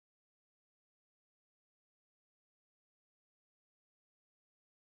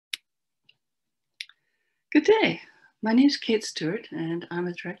Good day. My name is Kate Stewart, and I'm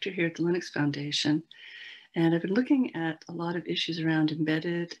a director here at the Linux Foundation. And I've been looking at a lot of issues around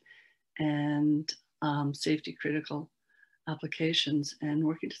embedded and safety critical applications and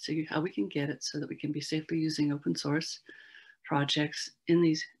working to see how we can get it so that we can be safely using open source projects in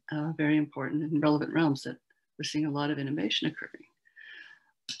these very important and relevant realms that we're seeing a lot of innovation occurring.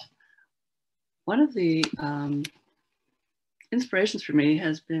 One of the inspirations for me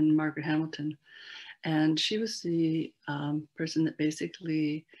has been Margaret Hamilton. And she was the person that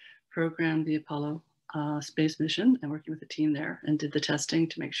basically programmed the Apollo space mission and working with the team there and did the testing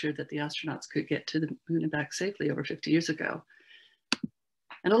to make sure that the astronauts could get to the moon and back safely over 50 years ago.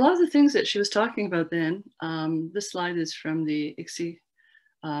 And a lot of the things that she was talking about then, this slide is from the ICSI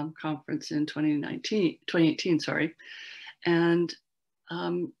conference in 2018, sorry. And,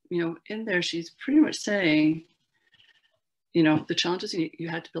 in there, she's pretty much saying, the challenges you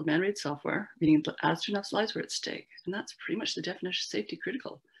had to build man-made software, meaning the astronauts' lives were at stake. And that's pretty much the definition of safety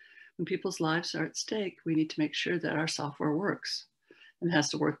critical. When people's lives are at stake, we need to make sure that our software works. And it has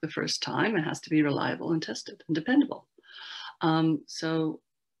to work the first time. It has to be reliable and tested and dependable. So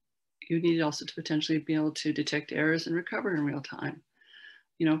you need also to potentially be able to detect errors and recover in real time.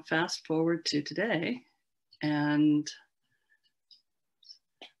 Fast forward to today, and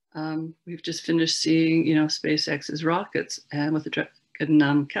we've just finished seeing, SpaceX's rockets and with the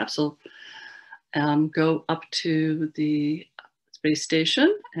Dragon capsule go up to the space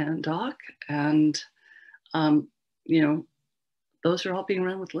station and dock, and those are all being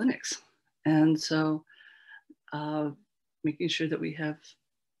run with Linux. And so, making sure that we have,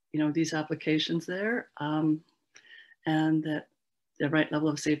 these applications there, and that the right level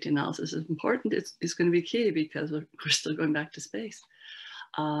of safety analysis is important. It's going to be key because we're still going back to space.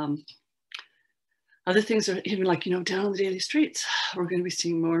 Other things are even like, down on the daily streets, we're going to be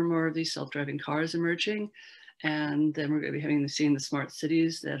seeing more and more of these self-driving cars emerging. And then we're going to be seeing the smart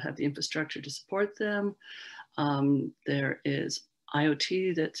cities that have the infrastructure to support them. There is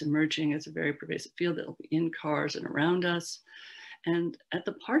IoT that's emerging as a very pervasive field that will be in cars and around us. And at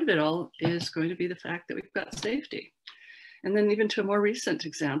the part of it all is going to be the fact that we've got safety. And then even to a more recent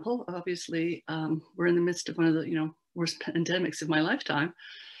example, obviously, we're in the midst of one of the, worst pandemics of my lifetime.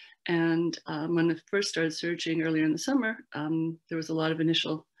 And when it first started surging earlier in the summer, there was a lot of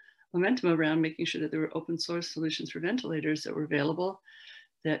initial momentum around making sure that there were open source solutions for ventilators that were available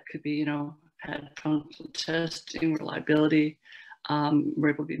that could be, had functional testing, reliability, were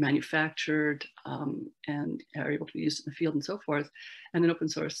able to be manufactured and are able to be used in the field and so forth. And an open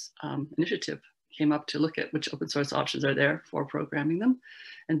source initiative came up to look at which open source options are there for programming them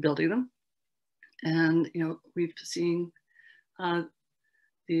and building them. And, we've seen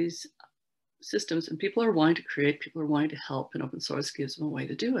these systems, and people are wanting to create, people are wanting to help, and open source gives them a way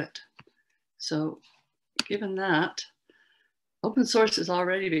to do it. So given that, open source is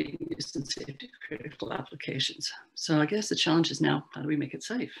already being used in safety critical applications. So I guess the challenge is now, how do we make it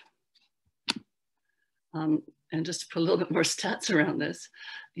safe? And just to put a little bit more stats around this,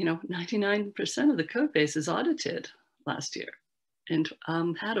 99% of the code base is audited last year and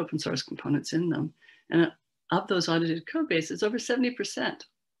had open source components in them. And of those audited code bases, over 70%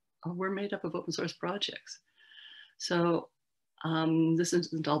 were made up of open source projects. So this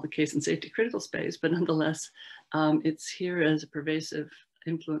isn't all the case in safety critical space, but nonetheless, it's here as a pervasive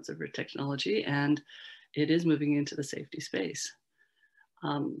influence of technology, and it is moving into the safety space.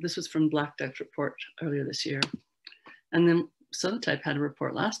 This was from Black Duck's report earlier this year. And then Sonatype had a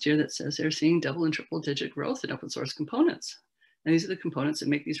report last year that says they're seeing double and triple digit growth in open source components. And these are the components that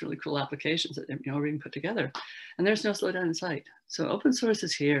make these really cool applications that are being put together. And there's no slowdown in sight. So open source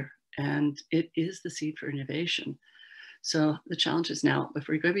is here, and it is the seed for innovation. So the challenge is now, if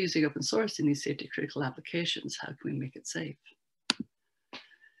we're going to be using open source in these safety critical applications, how can we make it safe?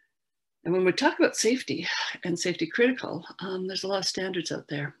 And when we talk about safety and safety critical, there's a lot of standards out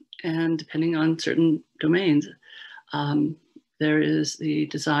there. And depending on certain domains, there is the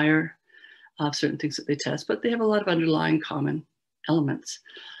desire of certain things that they test, but they have a lot of underlying common elements.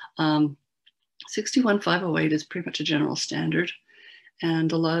 61508 is pretty much a general standard,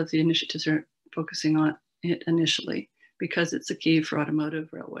 and a lot of the initiatives are focusing on it initially because it's a key for automotive,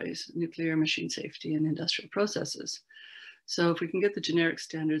 railways, nuclear, machine safety, and industrial processes. So if we can get the generic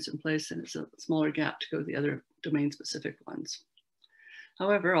standards in place, then it's a smaller gap to go to the other domain-specific ones.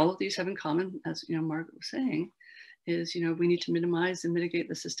 However, all of these have in common, as Margaret was saying, is we need to minimize and mitigate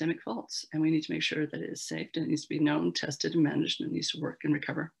the systemic faults, and we need to make sure that it is safe, and it needs to be known, tested, and managed, and it needs to work and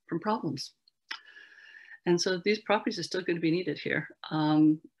recover from problems. And so these properties are still going to be needed here.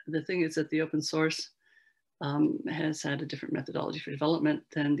 The thing is that the open source has had a different methodology for development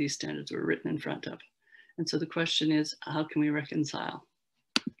than these standards were written in front of. And so the question is, how can we reconcile?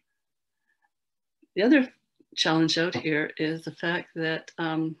 The other challenge out here is the fact that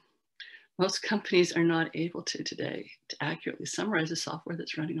most companies are not able to today to accurately summarize the software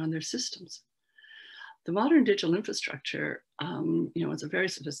that's running on their systems. The modern digital infrastructure, is a very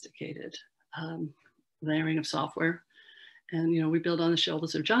sophisticated layering of software. And, we build on the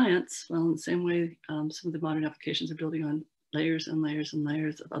shoulders of giants. Well, in the same way, some of the modern applications are building on layers and layers and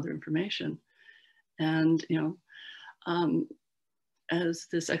layers of other information. And, as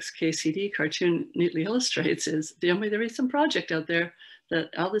this XKCD cartoon neatly illustrates, is there is some project out there that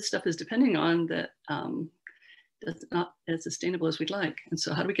all this stuff is depending on that that's not as sustainable as we'd like. And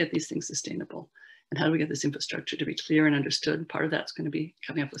so how do we get these things sustainable? And how do we get this infrastructure to be clear and understood? And part of that's going to be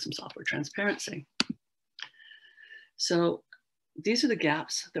coming up with some software transparency. So these are the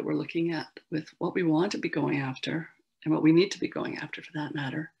gaps that we're looking at with what we want to be going after and what we need to be going after for that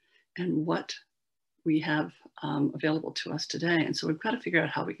matter, and what we have available to us today. And so we've got to figure out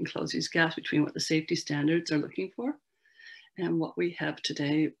how we can close these gaps between what the safety standards are looking for and what we have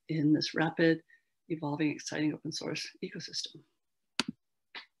today in this rapid, evolving, exciting open source ecosystem.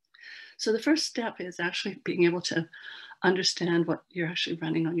 So the first step is actually being able to understand what you're actually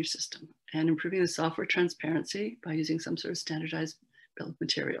running on your system and improving the software transparency by using some sort of standardized bill of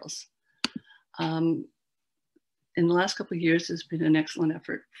materials. In the last couple of years, there's been an excellent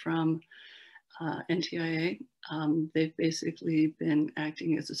effort from NTIA. They've basically been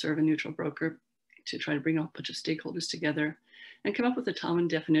acting as a sort of a neutral broker to try to bring a bunch of stakeholders together and come up with a common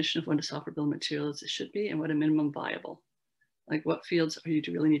definition of what a software bill of materials should be and what a minimum viable, like what fields are you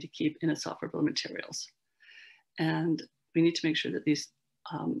really need to keep in a software bill of materials. And we need to make sure that this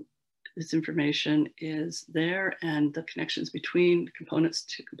information is there and the connections between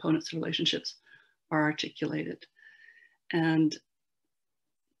components relationships are articulated. And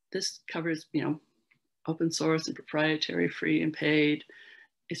this covers, open source and proprietary, free and paid.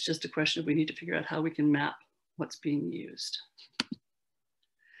 It's just a question of we need to figure out how we can map what's being used.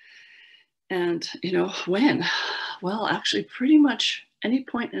 And, when? Well, actually, pretty much any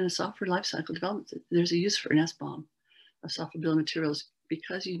point in a software lifecycle development, there's a use for an SBOM, a software bill of materials,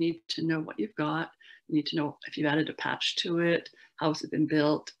 because you need to know what you've got. You need to know if you've added a patch to it, how has it been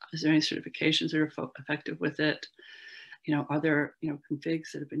built, is there any certifications that are effective with it? Are there,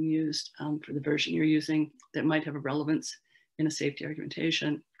 configs that have been used for the version you're using that might have a relevance in a safety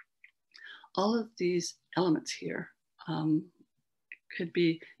argumentation? All of these elements here you should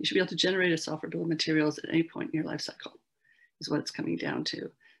be able to generate a software bill of materials at any point in your life cycle is what it's coming down to.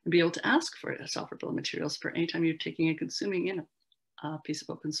 And be able to ask for a software bill of materials for any time you're taking and consuming in a piece of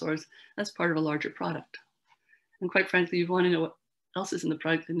open source as part of a larger product. And quite frankly, you want to know what else is in the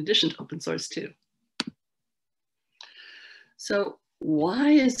product in addition to open source too. So why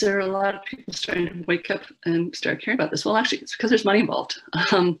is there a lot of people starting to wake up and start caring about this? Well, actually, it's because there's money involved.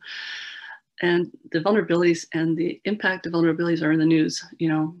 And the vulnerabilities and the impact of vulnerabilities are in the news,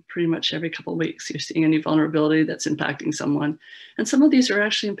 pretty much every couple of weeks. You're seeing a new vulnerability that's impacting someone. And some of these are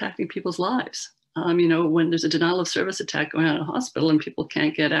actually impacting people's lives. When there's a denial of service attack going on in a hospital and people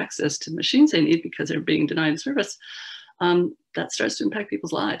can't get access to machines they need because they're being denied service, that starts to impact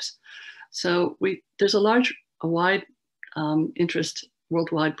people's lives. So there's a wide interest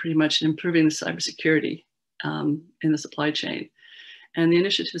worldwide pretty much in improving the cybersecurity in the supply chain. And the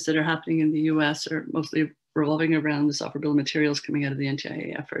initiatives that are happening in the US are mostly revolving around the software bill of materials coming out of the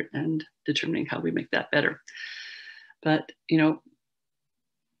NTIA effort and determining how we make that better. But,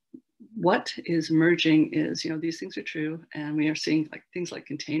 what is emerging is, these things are true. And we are seeing things like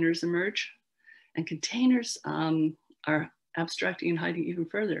containers emerge. And containers are abstracting and hiding even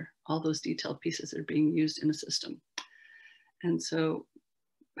further all those detailed pieces that are being used in a system. And so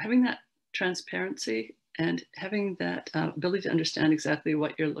having that transparency and having that ability to understand exactly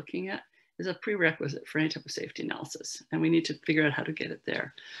what you're looking at is a prerequisite for any type of safety analysis. And we need to figure out how to get it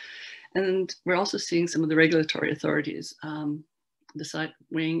there. And we're also seeing some of the regulatory authorities decide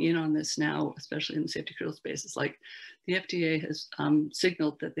weighing in on this now, especially in the safety critical spaces. Like the FDA has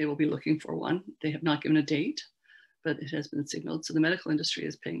signaled that they will be looking for one. They have not given a date, but it has been signaled. So the medical industry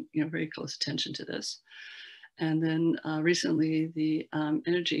is paying very close attention to this. And then recently the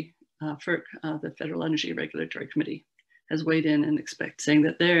FERC, the Federal Energy Regulatory Committee, has weighed in and saying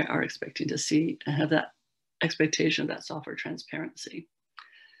that they are expecting to see and have that expectation of that software transparency.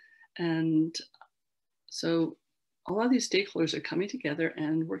 And so a lot of these stakeholders are coming together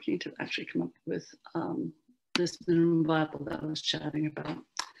and working to actually come up with this minimum viable that I was chatting about.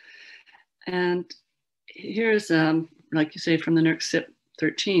 And here's, like you say, from the NERC CIP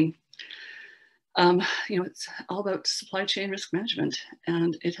 13. It's all about supply chain risk management,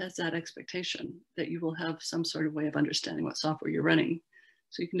 and it has that expectation that you will have some sort of way of understanding what software you're running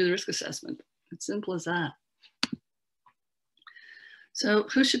so you can do the risk assessment. It's simple as that. So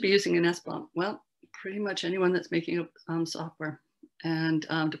who should be using an SBOM? Well, pretty much anyone that's making software and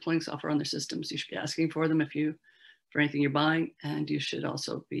deploying software on their systems. You should be asking for them for anything you're buying, and you should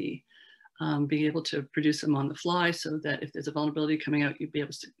also be being able to produce them on the fly so that if there's a vulnerability coming out, you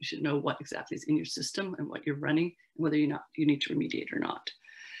should know what exactly is in your system and what you're running and whether you need to remediate or not.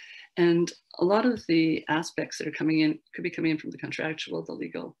 And a lot of the aspects that are coming in could be coming in from the contractual, the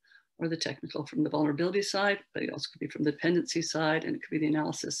legal, or the technical from the vulnerability side, but it also could be from the dependency side, and it could be the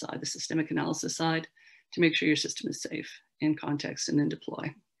analysis side, the systemic analysis side, to make sure your system is safe in context and in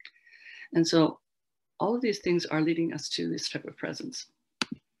deploy. And so all of these things are leading us to this type of presence.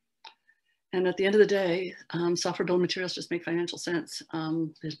 And at the end of the day, software bill of materials just make financial sense.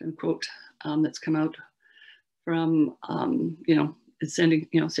 There's been a quote that's come out from, it's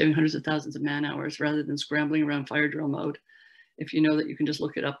saving hundreds of thousands of man hours rather than scrambling around fire drill mode. If you know that you can just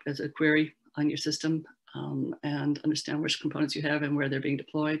look it up as a query on your system and understand which components you have and where they're being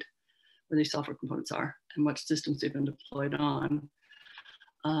deployed, where these software components are, and what systems they've been deployed on,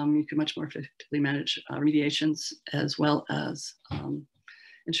 you can much more effectively manage remediations as well as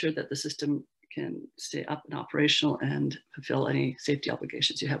ensure that the system can stay up and operational and fulfill any safety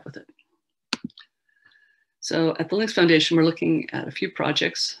obligations you have with it. So at the Linux Foundation, we're looking at a few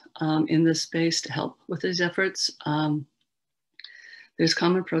projects in this space to help with these efforts. There's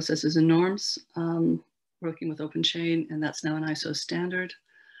common processes and norms, working with OpenChain, and that's now an ISO standard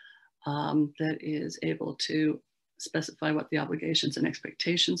that is able to specify what the obligations and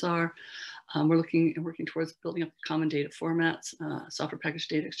expectations are. We're looking and working towards building up common data formats. Software Package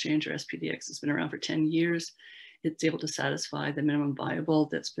Data Exchange, or SPDX, has been around for 10 years. It's able to satisfy the minimum viable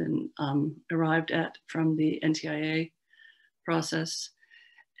that's been arrived at from the NTIA process.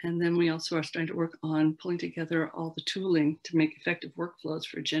 And then we also are starting to work on pulling together all the tooling to make effective workflows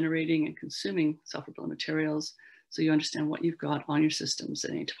for generating and consuming software bill of materials, so you understand what you've got on your systems at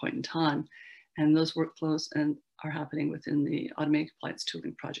any point in time. And those workflows are happening within the Automated Compliance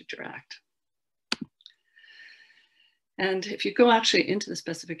Tooling Project or Act. And if you go actually into the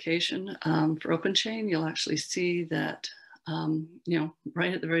specification for OpenChain, you'll actually see that,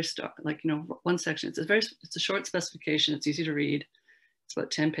 right at the very start, one section, it's a short specification, it's easy to read. It's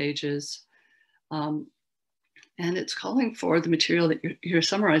about 10 pages. And it's calling for the material that you're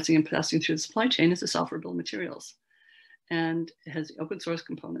summarizing and passing through the supply chain as a software bill of materials. And it has open source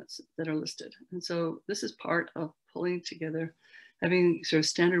components that are listed. And so this is part of pulling together, having sort of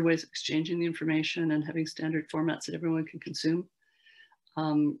standard ways of exchanging the information and having standard formats that everyone can consume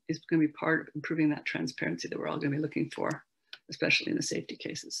is going to be part of improving that transparency that we're all going to be looking for, especially in the safety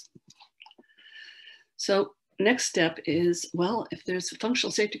cases. So next step is, well, if there's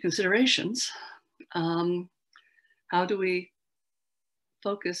functional safety considerations, how do we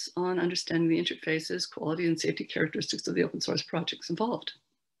focus on understanding the interfaces, quality, and safety characteristics of the open source projects involved?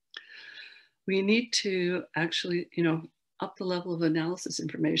 We need to actually, up the level of analysis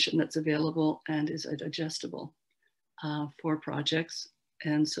information that's available and is digestible for projects.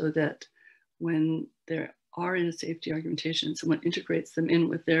 And so that when there are in a safety argumentation, someone integrates them in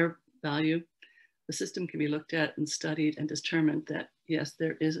with their value, the system can be looked at and studied and determined that, yes,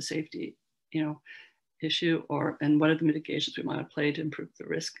 there is a safety, issue, and what are the mitigations we might apply to improve the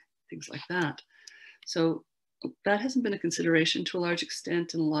risk, things like that. So that hasn't been a consideration to a large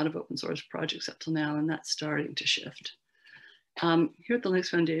extent in a lot of open source projects up till now, and that's starting to shift. Here at the Linux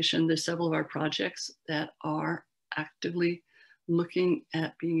Foundation, there's several of our projects that are actively looking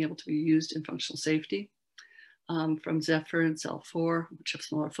at being able to be used in functional safety, from Zephyr and Cell4, which have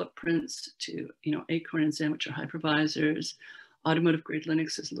smaller footprints, to Acorn and Zen, which are hypervisors. Automotive grade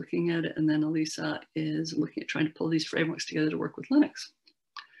Linux is looking at it, and then ELISA is looking at trying to pull these frameworks together to work with Linux.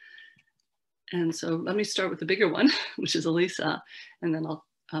 And so let me start with the bigger one, which is ELISA, and then I'll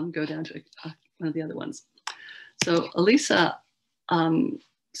go down to one of the other ones. So ELISA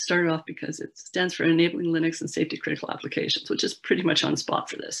started off because it stands for Enabling Linux and Safety Critical Applications, which is pretty much on spot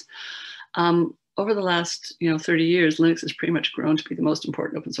for this. Over the last 30 years, Linux has pretty much grown to be the most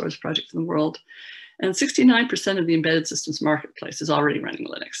important open source project in the world. And 69% of the embedded systems marketplace is already running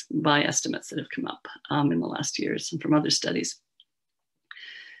Linux by estimates that have come up in the last years and from other studies.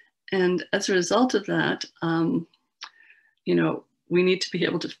 And as a result of that, we need to be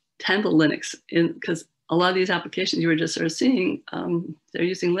able to handle Linux because a lot of these applications you were just sort of seeing, they're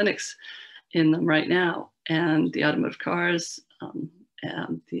using Linux in them right now. And the automotive cars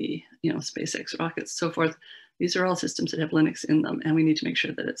and the SpaceX rockets, so forth, These are all systems that have Linux in them, and we need to make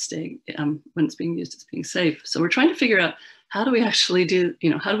sure that it's staying, when it's being used, it's being safe. So we're trying to figure out how do we actually do,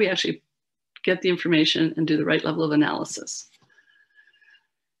 how do we actually get the information and do the right level of analysis.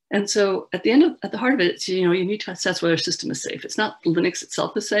 And so at the heart of it, it's, you need to assess whether a system is safe. It's not Linux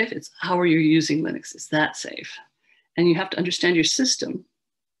itself is safe, it's how are you using Linux? Is that safe? And you have to understand your system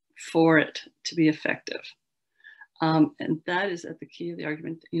for it to be effective. And that is at the key of the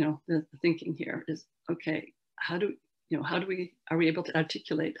argument, the thinking here is, okay, are we able to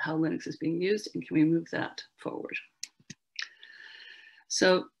articulate how Linux is being used, and can we move that forward?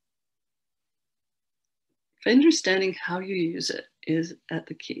 So understanding how you use it is at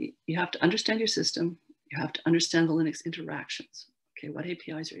the key. You have to understand your system. You have to understand the Linux interactions. Okay, what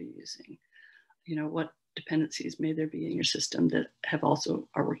APIs are you using? What dependencies may there be in your system that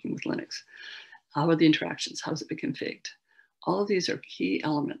are working with Linux? How are the interactions? How has it been configured? All of these are key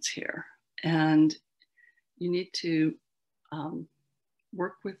elements here. And you need to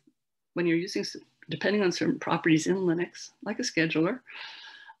work with, when you're using, depending on certain properties in Linux, like a scheduler,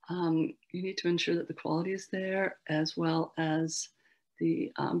 you need to ensure that the quality is there, as well as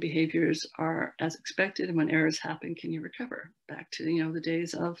the behaviors are as expected. And when errors happen, can you recover? Back to, the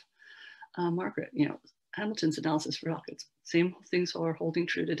days of Margaret, Hamilton's analysis for rockets. Same things are holding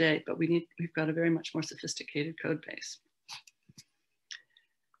true today, but we've got a very much more sophisticated code base.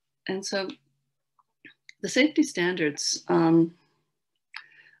 And so the safety standards,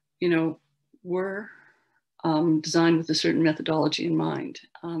 were designed with a certain methodology in mind.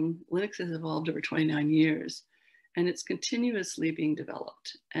 Linux has evolved over 29 years, and it's continuously being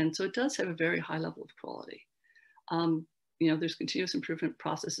developed. And so it does have a very high level of quality. There's continuous improvement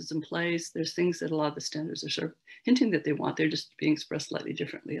processes in place. There's things that a lot of the standards are sort of hinting that they want. They're just being expressed slightly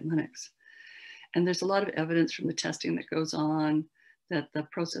differently in Linux. And there's a lot of evidence from the testing that goes on that the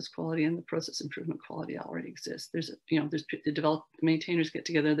process quality and the process improvement quality already exists. The maintainers get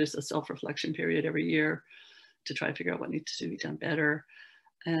together. There's a self-reflection period every year to try to figure out what needs to be done better.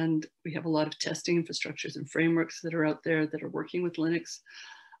 And we have a lot of testing infrastructures and frameworks that are out there that are working with Linux.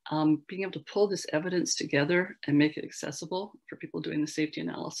 Being able to pull this evidence together and make it accessible for people doing the safety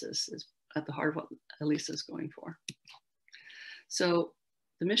analysis is at the heart of what ELISA is going for. So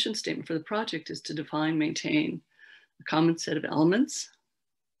the mission statement for the project is to define, maintain a common set of elements,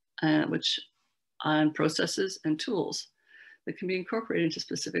 processes and tools that can be incorporated into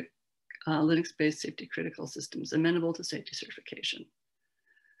specific Linux-based safety critical systems amenable to safety certification.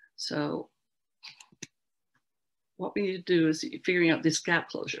 So what we need to do is figuring out this gap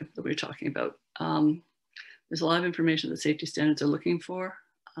closure that we were talking about. There's a lot of information that safety standards are looking for.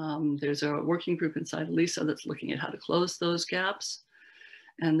 There's a working group inside ELISA that's looking at how to close those gaps.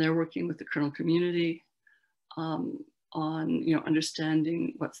 And they're working with the kernel community on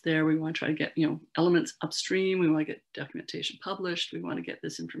understanding what's there. We want to try to get elements upstream. We want to get documentation published. We want to get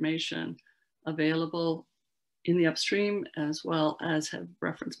this information available in the upstream, as well as have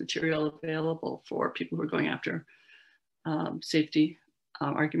reference material available for people who are going after safety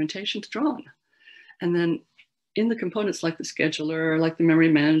argumentation to draw on. And then in the components like the scheduler, like the memory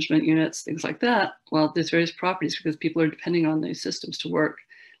management units, things like that, well, there's various properties because people are depending on these systems to work.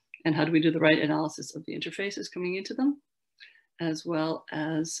 And how do we do the right analysis of the interfaces coming into them, as well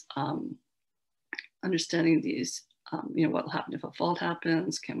as understanding these, what will happen if a fault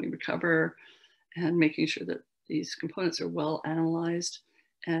happens, can we recover, and making sure that these components are well analyzed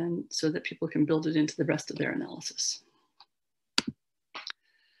and so that people can build it into the rest of their analysis.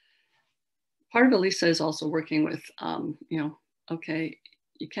 Part of ELISA is also working with, okay,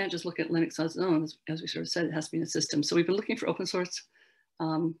 you can't just look at Linux on its own, as we sort of said, it has to be in a system. So we've been looking for open source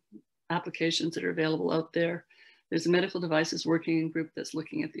applications that are available out there. There's a medical devices working group that's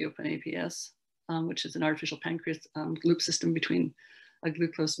looking at the OpenAPS, which is an artificial pancreas loop system between a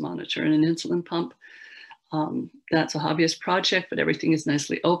glucose monitor and an insulin pump. That's a hobbyist project, but everything is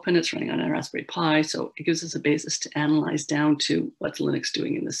nicely open. It's running on a Raspberry Pi, so it gives us a basis to analyze down to what's Linux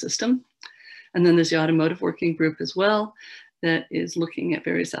doing in the system. And then there's the automotive working group as well that is looking at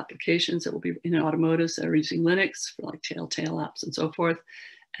various applications that will be in automotives that are using Linux for like Telltale apps and so forth,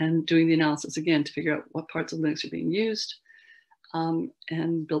 and doing the analysis again to figure out what parts of Linux are being used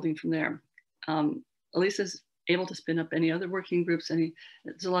and building from there. ELISA is able to spin up any other working groups.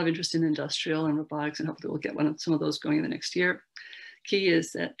 There's a lot of interest in industrial and robotics, and hopefully we'll get some of those going in the next year. Key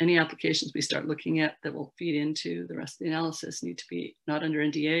is that any applications we start looking at that will feed into the rest of the analysis need to be not under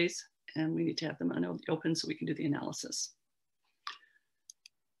NDAs, and we need to have them open so we can do the analysis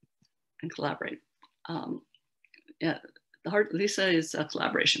and collaborate. The heart of ELISA is a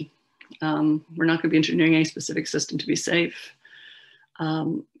collaboration. We're not going to be engineering any specific system to be safe.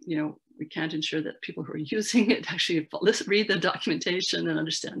 We we can't ensure that people who are using it actually read the documentation and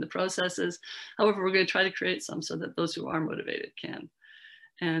understand the processes. However, we're going to try to create some so that those who are motivated can.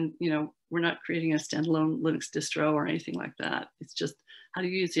 And, you know, we're not creating a standalone Linux distro or anything like that. It's just how to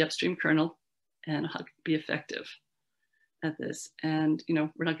use the upstream kernel and how to be effective at this. And, you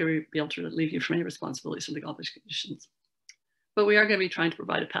know, we're not going to be able to relieve you from any responsibilities for legal obligations. But we are going to be trying to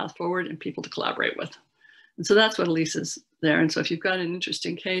provide a path forward and people to collaborate with. And so that's what Elise is there. And so if you've got an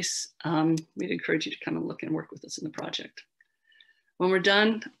interesting case, we'd encourage you to come and look and work with us in the project. When we're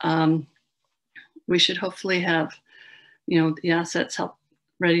done, we should hopefully have, you know, the assets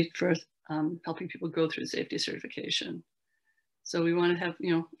ready for helping people go through safety certification. So we want to have,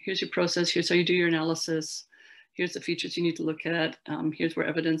 you know, here's your process, here's how you do your analysis, here's the features you need to look at, here's where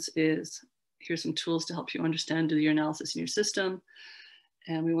evidence is, here's some tools to help you understand, do your analysis in your system.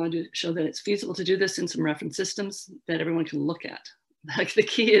 And we want to show that it's feasible to do this in some reference systems that everyone can look at. Like the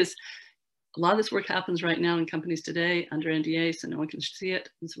key is, a lot of this work happens right now in companies today under NDA, so no one can see it.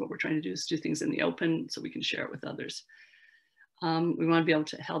 And so what we're trying to do is do things in the open so we can share it with others. We want to be able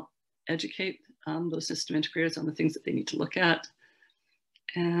to help educate those system integrators on the things that they need to look at.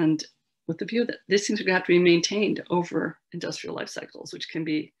 And with the view that these things are going to have to be maintained over industrial life cycles, which can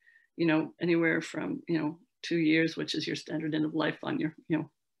be, you know, anywhere from, you know, 2 years, which is your standard end of life on your, you know,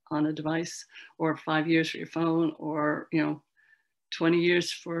 on a device, or 5 years for your phone, or, you know, 20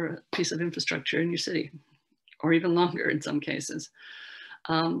 years for a piece of infrastructure in your city, or even longer in some cases.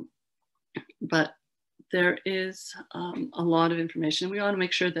 But there is a lot of information. We want to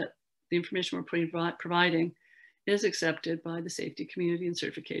make sure that the information we're providing is accepted by the safety community and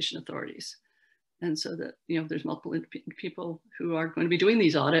certification authorities. And so that, you know, there's multiple people who are going to be doing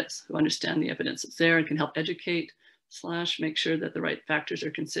these audits who understand the evidence that's there and can help educate / make sure that the right factors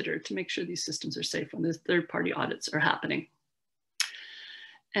are considered to make sure these systems are safe when these third-party audits are happening.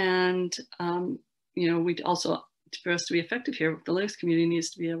 And, you know, we also, for us to be effective here, the Linux community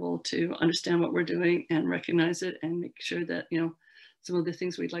needs to be able to understand what we're doing and recognize it and make sure that, you know, some of the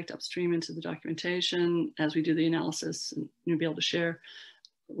things we'd like to upstream into the documentation as we do the analysis and, you know, be able to share.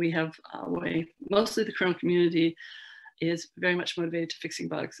 We have a way, mostly the kernel community is very much motivated to fixing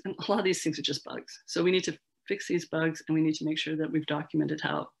bugs. And a lot of these things are just bugs. So we need to fix these bugs and we need to make sure that we've documented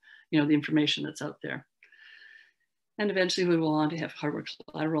how, you know, the information that's out there. And eventually we will want to have hardware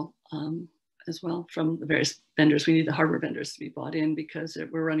collateral as well from the various vendors. We need the hardware vendors to be bought in because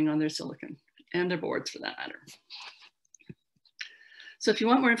we're running on their silicon and their boards for that matter. So if you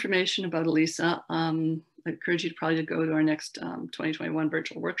want more information about ELISA, I encourage you to probably go to our next 2021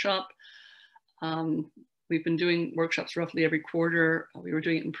 virtual workshop. We've been doing workshops roughly every quarter. We were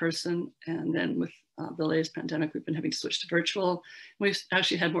doing it in person, and then with the latest pandemic, we've been having to switch to virtual. We've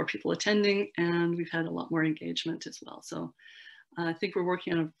actually had more people attending, and we've had a lot more engagement as well. So I think we're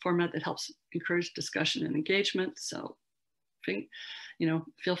working on a format that helps encourage discussion and engagement. So you know,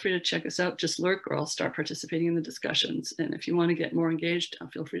 feel free to check us out, just lurk, or I'll start participating in the discussions. And if you want to get more engaged,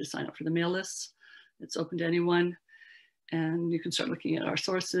 feel free to sign up for the mail lists. It's open to anyone, and you can start looking at our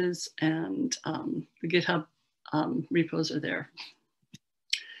sources, and the GitHub repos are there.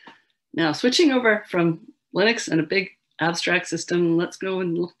 Now, switching over from Linux and a big abstract system, let's go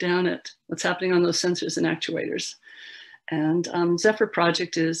and look down at what's happening on those sensors and actuators. And Zephyr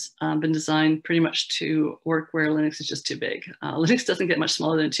project has been designed pretty much to work where Linux is just too big. Linux doesn't get much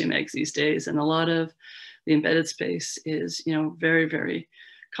smaller than 2 megs these days, and a lot of the embedded space is, you know, very, very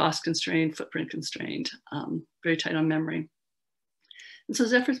cost constrained, footprint constrained, very tight on memory. And so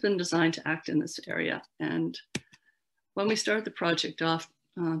Zephyr's been designed to act in this area. And when we started the project off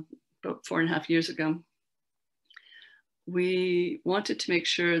about 4.5 years ago, we wanted to make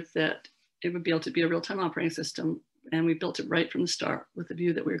sure that it would be able to be a real-time operating system. And we built it right from the start with the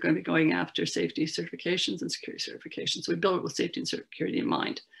view that we were going to be going after safety certifications and security certifications. So we built it with safety and security in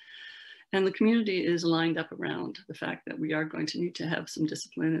mind. And the community is lined up around the fact that we are going to need to have some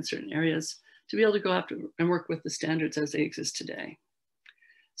discipline in certain areas to be able to go after and work with the standards as they exist today.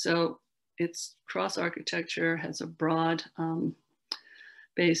 So it's cross-architecture, has a broad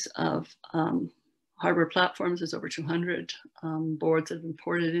base of hardware platforms. There's over 200 boards that have been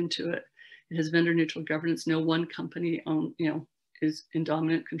ported into it. It has vendor-neutral governance. No one company is in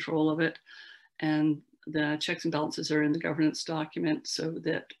dominant control of it. And the checks and balances are in the governance document so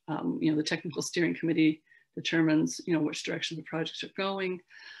that the technical steering committee determines which direction the projects are going.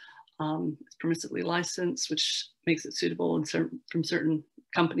 It's permissively licensed, which makes it suitable from certain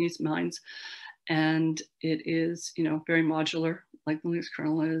companies' minds. And it is very modular, like the Linux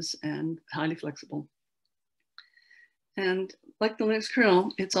kernel is, and highly flexible. And like the Linux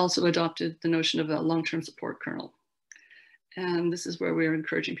kernel, it's also adopted the notion of a long-term support kernel. And this is where we're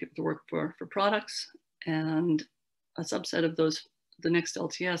encouraging people to work for products. And a subset of those, the next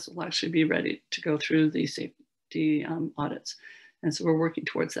LTS will actually be ready to go through the safety audits. And so we're working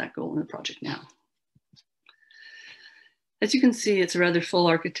towards that goal in the project now. As you can see, it's a rather full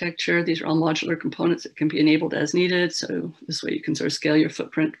architecture. These are all modular components that can be enabled as needed. So this way you can sort of scale your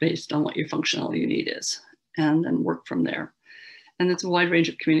footprint based on what your functionality you need is, and then work from there. And it's a wide range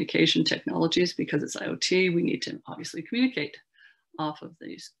of communication technologies. Because it's IoT, we need to obviously communicate off of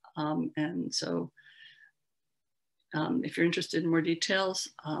these. And so if you're interested in more details,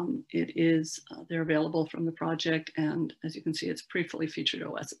 they're available from the project. And as you can see, it's pretty fully featured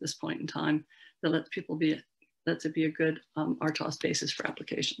OS at this point in time that lets it be a good RTOS basis for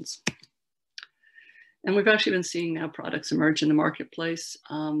applications. And we've actually been seeing now products emerge in the marketplace.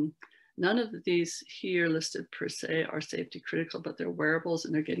 None of these here listed per se are safety critical, but they're wearables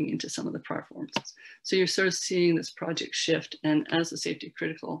and they're getting into some of the platforms. So you're sort of seeing this project shift. And as the safety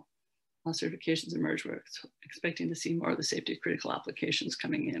critical certifications emerge, we're expecting to see more of the safety critical applications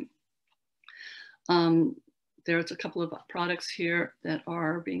coming in. There's a couple of products here that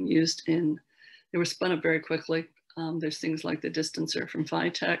are being used they were spun up very quickly. There's things like the distancer from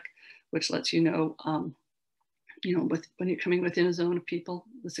Phytech, which lets you know, when you're coming within a zone of people,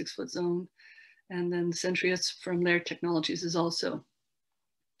 the 6-foot zone. And then Centrius from their technologies is also,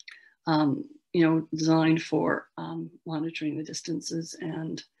 designed for monitoring the distances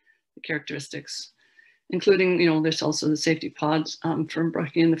and the characteristics, including, there's also the safety pods from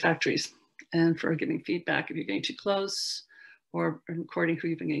breaking in the factories and for giving feedback if you're getting too close, or recording who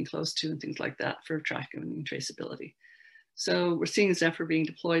you've been getting close to and things like that for tracking and traceability. So we're seeing Zephyr being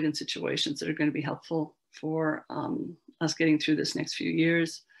deployed in situations that are going to be helpful for us getting through this next few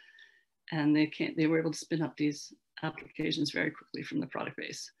years. And they were able to spin up these applications very quickly from the product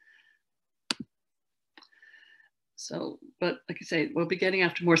base. So, but like I say, we'll be getting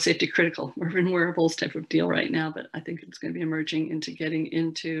after more safety critical. We're in wearables type of deal right now, but I think it's going to be emerging into getting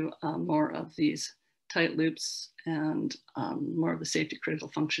into more of these tight loops and more of the safety critical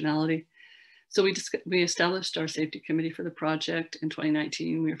functionality. So we established our safety committee for the project in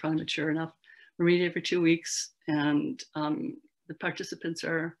 2019. We were finally mature enough. We're meeting every 2 weeks, and the participants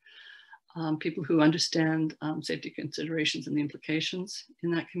are people who understand safety considerations and the implications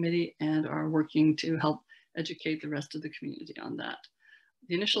in that committee and are working to help educate the rest of the community on that.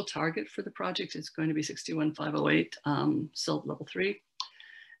 The initial target for the project is going to be 61508, SIL level 3.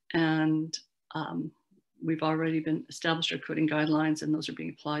 And we've already established our coding guidelines, and those are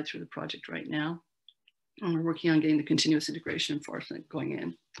being applied through the project right now. And we're working on getting the continuous integration enforcement going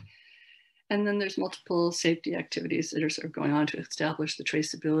in. And then there's multiple safety activities that are sort of going on to establish the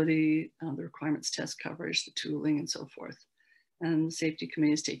traceability, the requirements test coverage, the tooling, and so forth. And the safety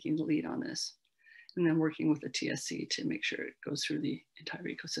committee is taking the lead on this. And then working with the TSC to make sure it goes through the entire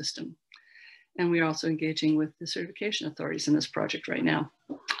ecosystem. And we are also engaging with the certification authorities in this project right now.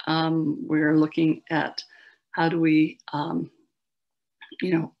 We're looking at how do we, how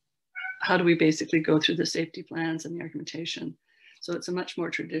do we basically go through the safety plans and the argumentation. So it's a much more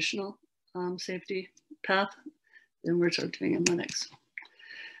traditional safety path than we're sort of doing in Linux.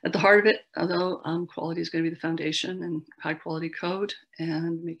 At the heart of it, although quality is going to be the foundation and high quality code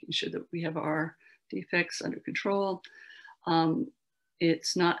and making sure that we have our defects under control,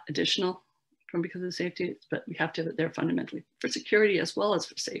 it's not additional because of the safety, but we have to have it there fundamentally for security as well as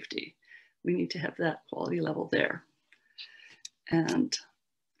for safety. We need to have that quality level there. And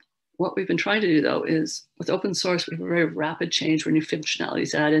what we've been trying to do though is with open source, we have a very rapid change where new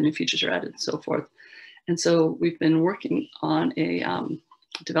functionalities added, new features are added and so forth. And so we've been working on a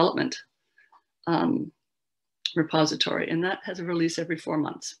development repository, and that has a release every 4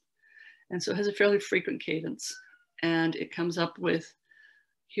 months. And so it has a fairly frequent cadence, and it comes up with,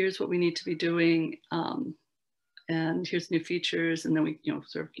 here's what we need to be doing, and here's new features, and then we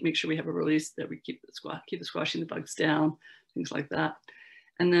sort of make sure we have a release that we keep the squashing the bugs down, things like that.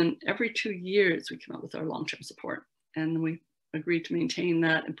 And then every 2 years we come up with our long-term support, and then we agree to maintain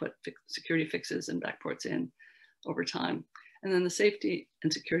that and put security fixes and backports in over time. And then the safety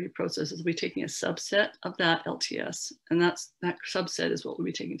and security processes will be taking a subset of that LTS, and that subset is what we'll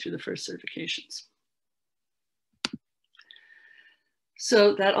be taking through the first certifications.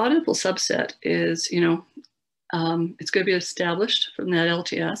 So that auditable subset is, it's going to be established from that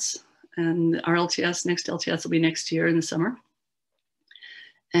LTS, and our next LTS will be next year in the summer.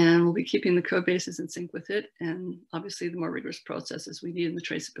 And we'll be keeping the code bases in sync with it. And obviously the more rigorous processes we need and the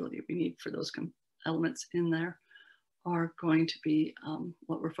traceability we need for those elements in there are going to be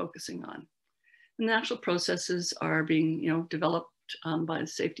what we're focusing on. And the actual processes are being developed by the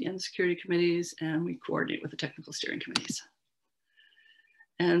safety and the security committees, and we coordinate with the technical steering committees.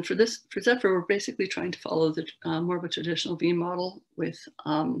 And for Zephyr, we're basically trying to follow the more of a traditional V model with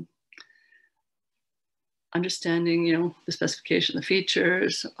understanding, the specification, the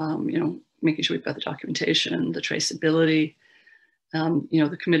features, making sure we've got the documentation, the traceability.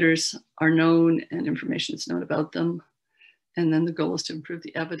 The committers are known and information is known about them. And then the goal is to improve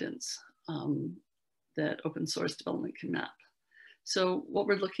the evidence that open source development can map. So what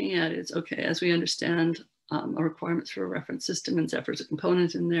we're looking at is, okay, as we understand our requirements for a reference system, and Zephyr is a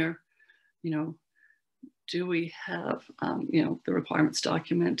component in there, do we have, the requirements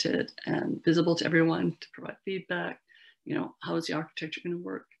documented and visible to everyone to provide feedback? How is the architecture going to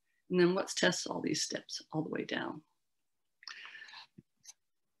work? And then let's test all these steps all the way down.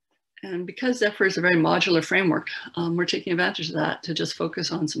 And because Zephyr is a very modular framework, we're taking advantage of that to just focus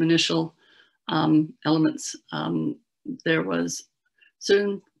on some initial elements. There was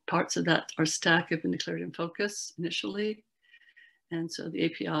certain parts of that, our stack have been declared in focus initially. And so the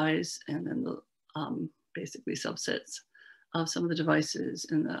APIs and then the basically subsets of some of the devices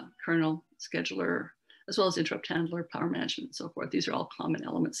in the kernel scheduler, as well as interrupt handler, power management, and so forth. These are all common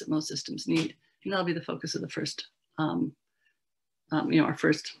elements that most systems need. And that'll be the focus of the first, our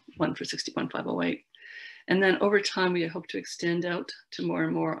first one for 60.508. And then over time, we hope to extend out to more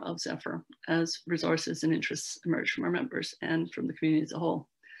and more of Zephyr as resources and interests emerge from our members and from the community as a whole.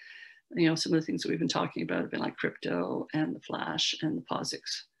 Some of the things that we've been talking about have been like crypto and the Flash and the POSIX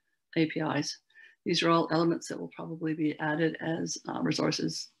APIs. These are all elements that will probably be added as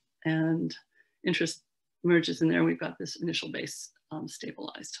resources and interest emerges in there. We've got this initial base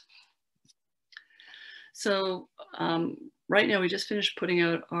stabilized. So right now we just finished putting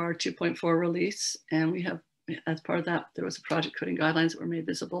out our 2.4 release, and we have, as part of that, there was a project coding guidelines that were made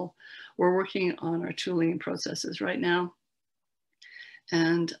visible. We're working on our tooling and processes right now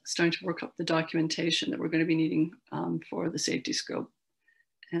and starting to work up the documentation that we're going to be needing for the safety scope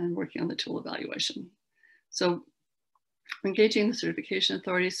and working on the tool evaluation. So engaging the certification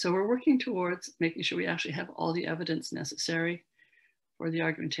authorities. So we're working towards making sure we actually have all the evidence necessary for the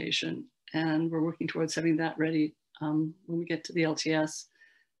argumentation. And we're working towards having that ready when we get to the LTS,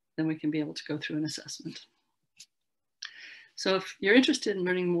 then we can be able to go through an assessment. So if you're interested in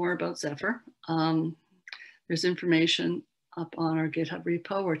learning more about Zephyr, there's information up on our GitHub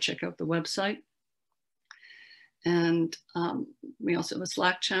repo, or check out the website. And we also have a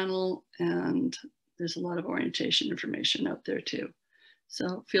Slack channel, and there's a lot of orientation information out there too.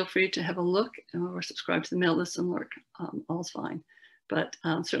 So feel free to have a look or subscribe to the mail list and lurk, all's fine. But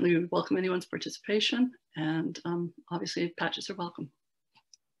certainly we welcome anyone's participation, and obviously patches are welcome.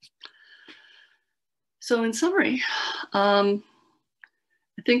 So in summary,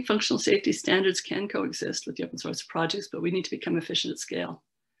 I think functional safety standards can coexist with the open source projects, but we need to become efficient at scale.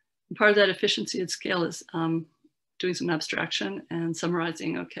 And part of that efficiency at scale is doing some abstraction and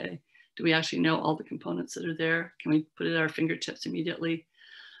summarizing, okay, do we actually know all the components that are there? Can we put it at our fingertips immediately?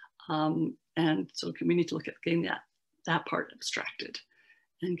 And so we need to look at getting that part abstracted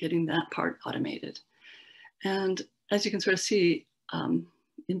and getting that part automated. And as you can sort of see,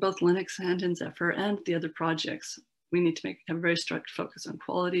 in both Linux and in Zephyr and the other projects, we need to have a very strict focus on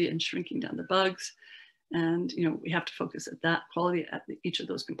quality and shrinking down the bugs. And we have to focus at that quality at each of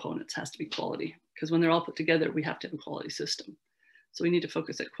those components has to be quality, because when they're all put together, we have to have a quality system. So we need to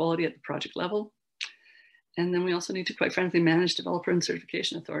focus at quality at the project level. And then we also need to, quite frankly, manage developer and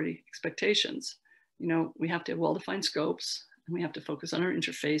certification authority expectations. We have to have well-defined scopes, and we have to focus on our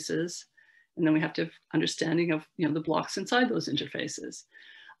interfaces. And then we have to have understanding of the blocks inside those interfaces.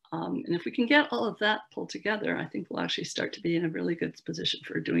 And if we can get all of that pulled together, I think we'll actually start to be in a really good position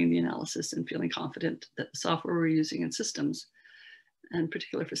for doing the analysis and feeling confident that the software we're using in systems, and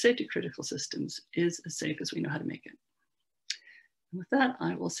particularly for safety critical systems, is as safe as we know how to make it. And with that,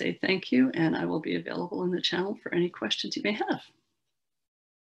 I will say thank you, and I will be available in the channel for any questions you may have.